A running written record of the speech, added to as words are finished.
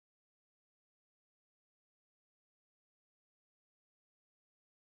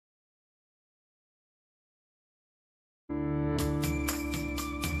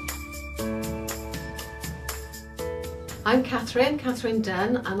I'm Katherine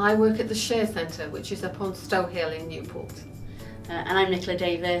Dunn, and I work at the Share Centre, which is up on Stow Hill in Newport. And I'm Nicola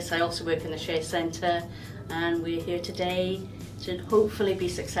Davis. I also work in the Share Centre, and we're here today to hopefully be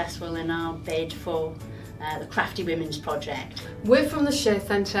successful in our bid for the Crafty Women's Project. We're from the Share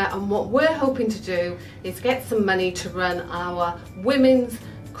Centre, and what we're hoping to do is get some money to run our Women's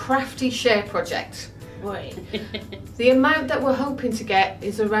Crafty Share Project. Right. The amount that we're hoping to get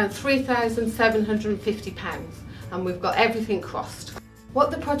is around £3,750, and we've got everything crossed.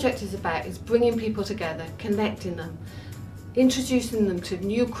 What the project is about is bringing people together, connecting them, introducing them to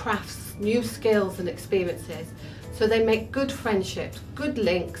new crafts, new skills and experiences, so they make good friendships, good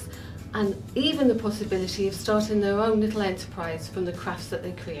links, and even the possibility of starting their own little enterprise from the crafts that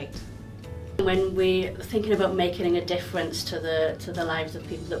they create. When we're thinking about making a difference to the lives of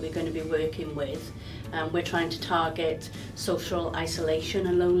people that we're going to be working with, we're trying to target social isolation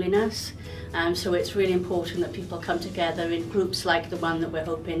and loneliness. So it's really important that people come together in groups like the one that we're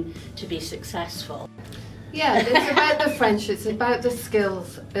hoping to be successful. Yeah, it's about the friendships, it's about the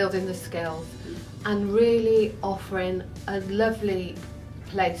skills, building the skills, and really offering a lovely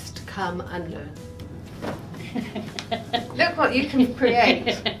place to come and learn. Look what you can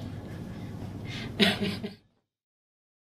create.